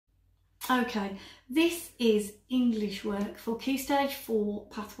Okay, this is English work for Key Stage 4,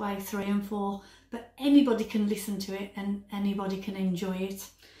 Pathway 3 and 4, but anybody can listen to it and anybody can enjoy it.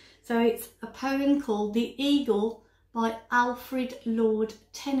 So it's a poem called The Eagle by Alfred Lord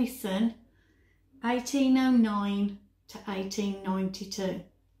Tennyson, 1809 to 1892.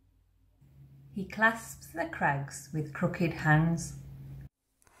 He clasps the crags with crooked hands.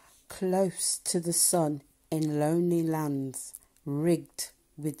 Close to the sun in lonely lands, rigged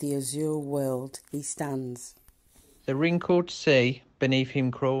with the azure world he stands. The wrinkled sea beneath him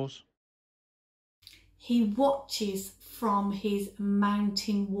crawls. He watches from his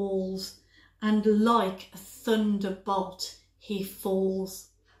mountain walls, and like a thunderbolt he falls.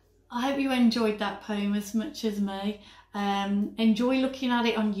 I hope you enjoyed that poem as much as me. Enjoy looking at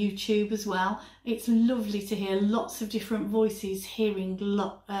it on YouTube as well. It's lovely to hear lots of different voices reading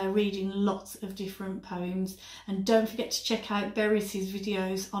lots of different poems. And don't forget to check out Berry's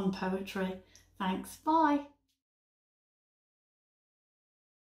videos on poetry. Thanks, bye.